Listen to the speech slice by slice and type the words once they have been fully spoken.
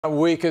A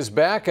week is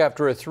back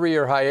after a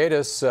 3-year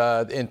hiatus.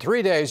 In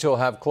 3 days, you'll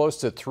have close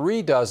to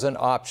 3 dozen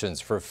options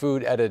for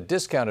food at a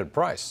discounted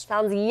price.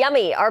 Sounds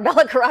yummy. Our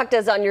Bella Caracta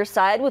is on your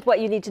side with what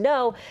you need to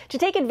know to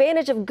take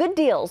advantage of good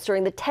deals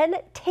during the 10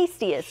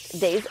 tastiest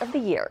days of the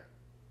year.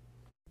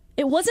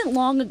 It wasn't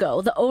long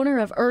ago the owner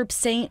of Herb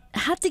Saint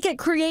had to get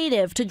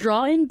creative to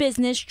draw in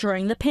business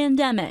during the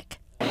pandemic.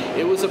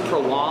 It was a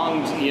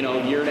prolonged,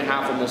 year and a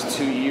half, almost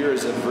 2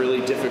 years of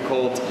really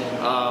difficult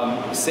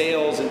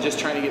sales and just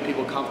trying to get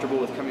people comfortable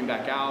with coming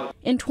back out.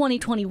 In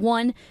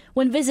 2021,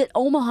 when Visit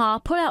Omaha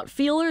put out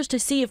feelers to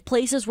see if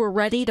places were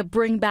ready to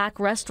bring back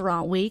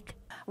Restaurant Week,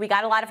 we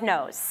got a lot of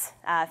no's,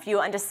 a few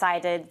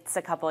undecideds,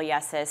 a couple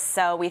yeses,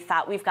 so we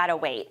thought we've got to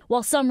wait.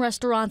 While some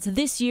restaurants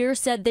this year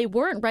said they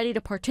weren't ready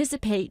to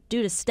participate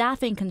due to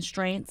staffing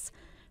constraints,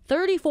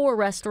 34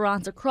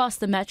 restaurants across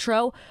the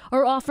metro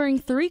are offering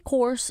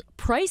 3-course,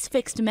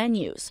 price-fixed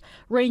menus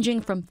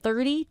ranging from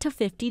 $30 to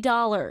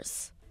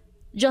 $50.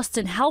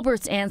 Justin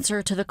Halbert's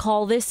answer to the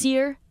call this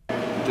year?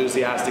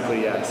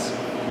 Enthusiastically, yes.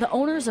 The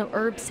owners of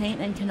Herb Saint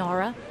and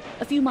Kenara,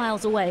 a few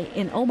miles away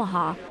in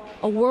Omaha,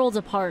 a world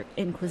apart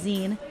in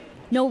cuisine,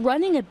 know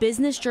running a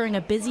business during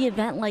a busy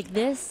event like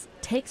this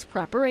takes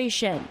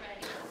preparation.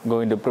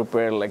 Going to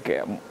prepare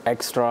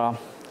extra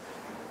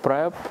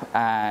prep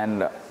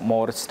and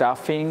more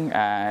staffing,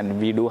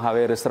 and we do have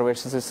a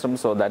reservation system,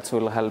 so that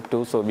will help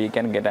too, so we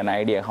can get an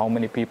idea how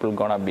many people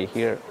gonna be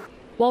here.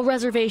 While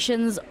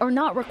reservations are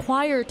not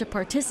required to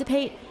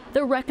participate,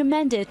 they're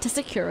recommended to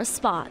secure a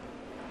spot.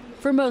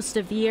 For most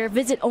of the year,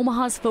 Visit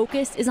Omaha's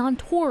focus is on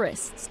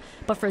tourists,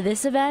 but for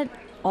this event,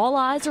 all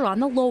eyes are on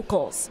the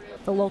locals,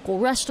 the local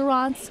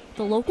restaurants,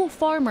 the local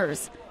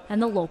farmers, and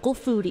the local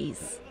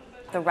foodies.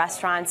 The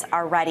restaurants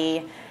are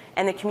ready,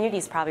 and the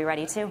community's probably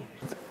ready too.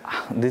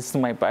 This is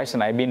my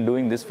passion. I've been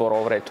doing this for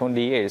over 20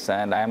 years,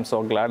 and I am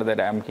so glad that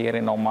I'm here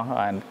in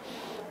Omaha and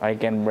I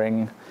can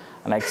bring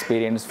an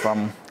experience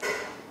from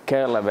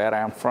Kerala, where I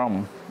am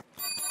from.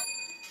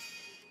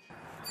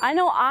 I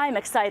know I'm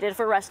excited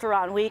for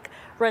Restaurant Week.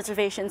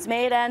 Reservations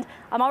made, and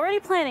I'm already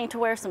planning to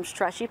wear some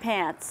stretchy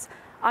pants.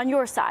 On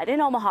your side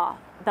in Omaha,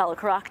 Bella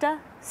Caracta,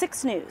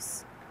 6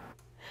 News.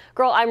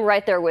 Girl, I'm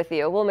right there with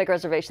you. We'll make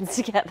reservations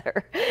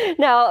together.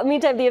 Now,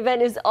 meantime, the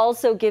event is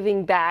also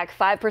giving back.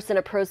 5%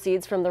 of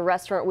proceeds from the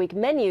Restaurant Week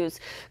menus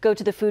go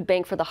to the food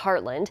bank for the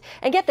Heartland.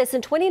 And get this,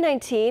 in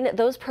 2019,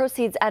 those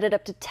proceeds added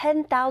up to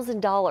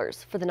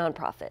 $10,000 for the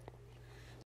nonprofit.